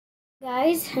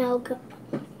Guys,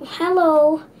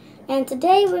 hello, and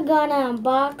today we're gonna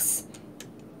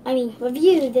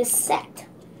review this set.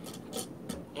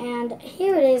 And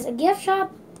here it is, a gift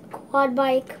shop, quad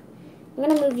bike. I'm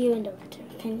gonna move you into it.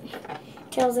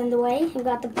 Tails in the way. We've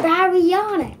got the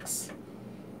Baryonx,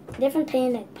 different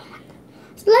painted.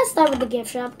 So let's start with the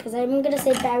gift shop because I'm gonna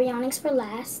say Baryonx for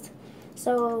last.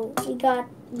 So we got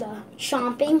the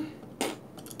chomping.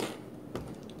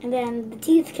 And then the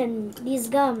teeth these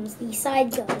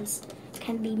side gums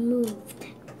can be moved.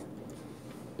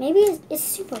 Maybe it's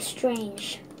super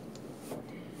strange.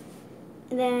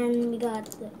 And then we got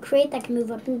the crate that can move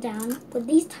up and down with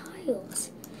these tiles.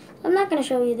 I'm not going to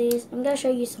show you these. I'm going to show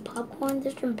you some popcorn.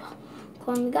 Different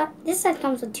popcorn. This set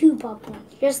comes with 2 popcorns,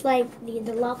 just like the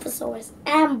Dilophosaurus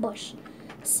ambush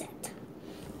set.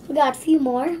 We got a few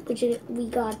more, we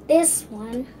got this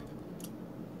one.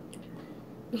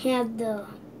 We have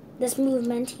this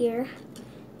movement here.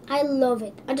 I love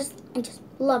it. I just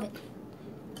love it.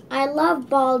 I love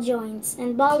ball joints,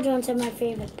 and ball joints are my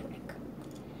favorite brick.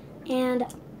 And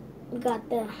we got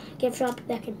the gift shop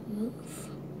that can move.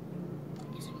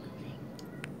 Is it moving?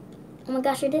 Oh my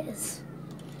gosh, it is.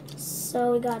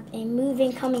 So we got a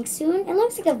moving coming soon. It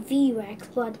looks like a V-Rex,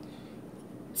 but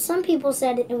some people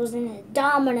said it was an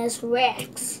Indominus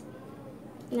Rex.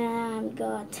 And we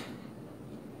got,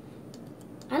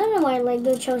 I don't know why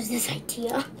Lego chose this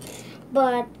idea,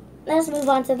 but let's move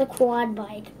on to the quad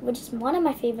bike, which is one of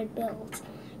my favorite builds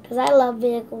because I love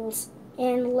vehicles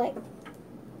in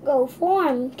Lego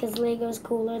form because Lego is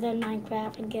cooler than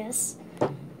Minecraft, I guess.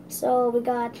 So we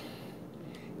got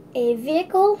a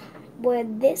vehicle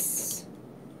with this.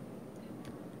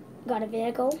 Got a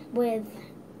vehicle with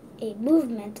a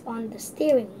movement on the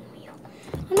steering wheel.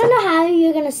 I don't know how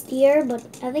you're gonna steer, but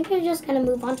I think you're just gonna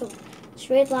move on to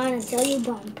straight line until you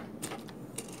bump.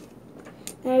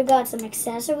 Then we got some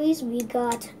accessories. We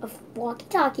got a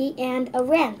walkie-talkie and a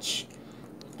wrench.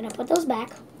 I'm gonna put those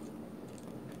back.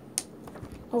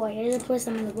 Oh wait, I just placed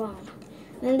them in the wrong.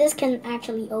 And then this can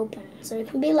actually open. So it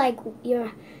can be like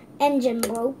your engine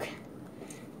broke.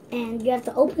 And you have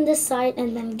to open this side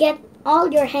and then get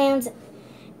all your hands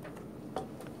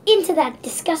into that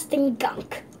disgusting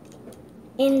gunk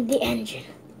in the engine.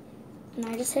 And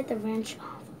I just hit the wrench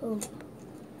off. Oh.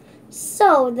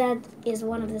 So that is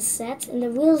one of the sets, and the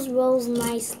wheels rolls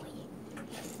nicely.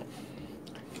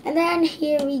 And then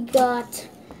here we got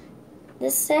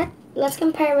this set. Let's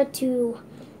compare it to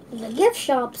the gift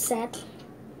shop set.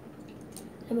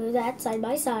 I move that side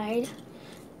by side.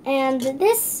 And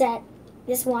this set,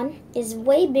 this one, is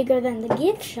way bigger than the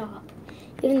gift shop.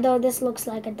 Even though this looks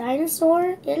like a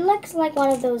dinosaur, it looks like one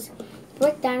of those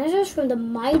brick dinosaurs from the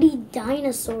Mighty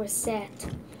Dinosaur set.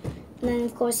 And then,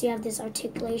 of course, you have this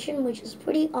articulation, which is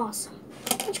pretty awesome.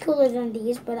 Much cooler than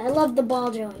these, but I love the ball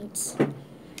joints.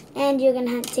 And you're going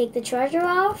to take the treasure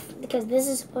off, because this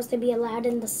is supposed to be allowed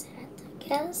in the set, I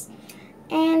guess.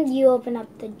 And you open up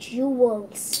the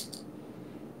jewels.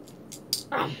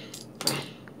 Oh,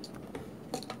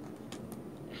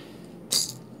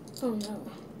 no.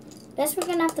 Guess we're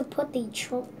going to have to put the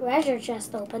treasure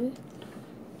chest open.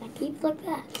 I keep like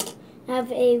that. I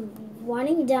have a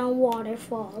running down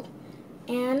waterfall.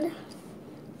 And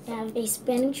I have a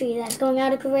spinning tree that's going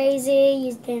out of crazy.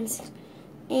 He's dancing.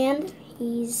 And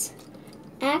he's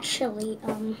actually,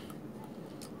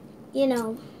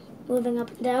 moving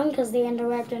up and down because the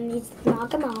Indoraptor needs to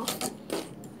knock him off.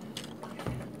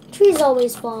 Trees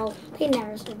always fall. They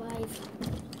never survive.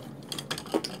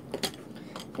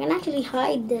 I can actually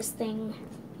hide this thing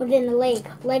within the lake,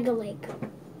 Lego lake.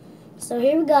 So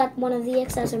here we got one of the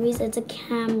accessories. It's a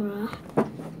camera.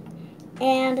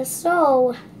 And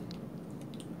so,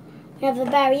 we have the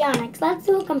Baryonx. Let's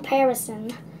do a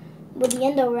comparison with the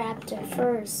Indoraptor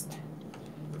first.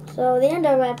 So, the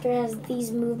Indoraptor has these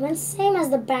movements, same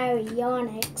as the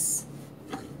Baryonx.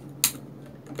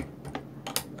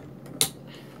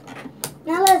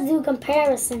 Now let's do a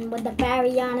comparison with the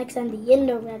Baryonx and the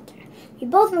Indoraptor. We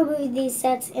both reviewed these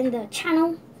sets in the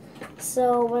channel.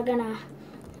 So, we're gonna,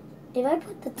 if I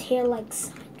put the tail like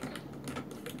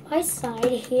by side,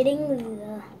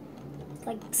 hitting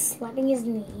slapping his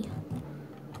knee.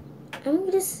 I'm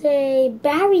going to say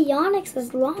Baryonx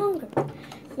is longer.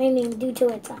 Maybe due to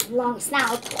its long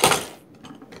snout.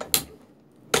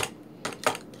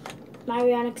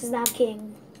 Baryonx is now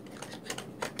king.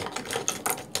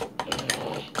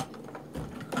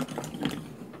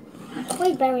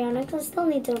 Wait, Baryonx, I still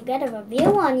need to get a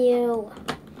review on you.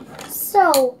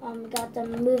 So, we got the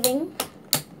moving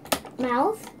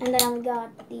mouth, and then we got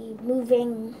the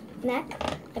moving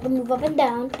neck. I can move up and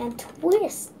down and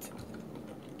twist.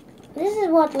 This is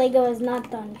what Lego has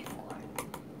not done before.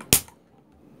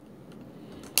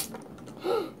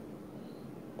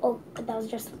 Oh, but that was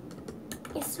just...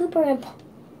 It's super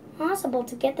impossible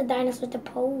to get the dinosaur to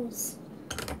pose.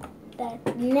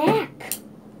 That neck.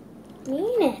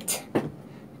 Mean it.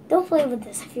 Don't play with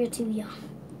this if you're too young.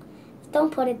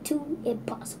 Don't put it too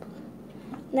impossible.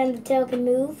 Then the tail can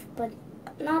move, but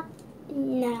not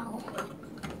now.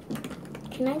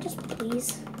 Can I just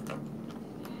please?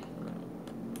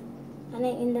 And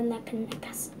then in the neck can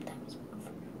sometimes move.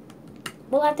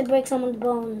 We'll have to break some of the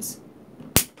bones.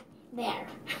 There.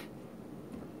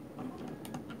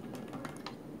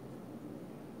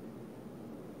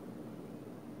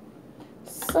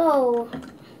 So,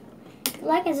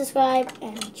 like and subscribe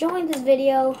and join this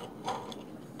video.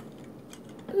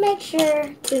 Make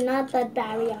sure to not let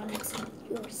Baryonx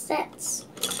in your sets,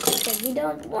 because we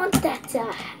don't want that to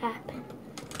happen.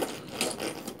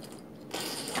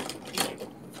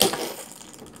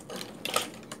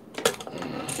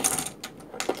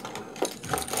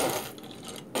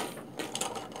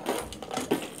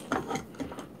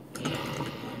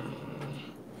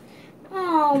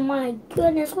 Oh my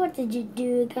goodness, what did you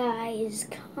do, guys?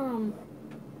 Come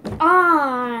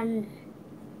on.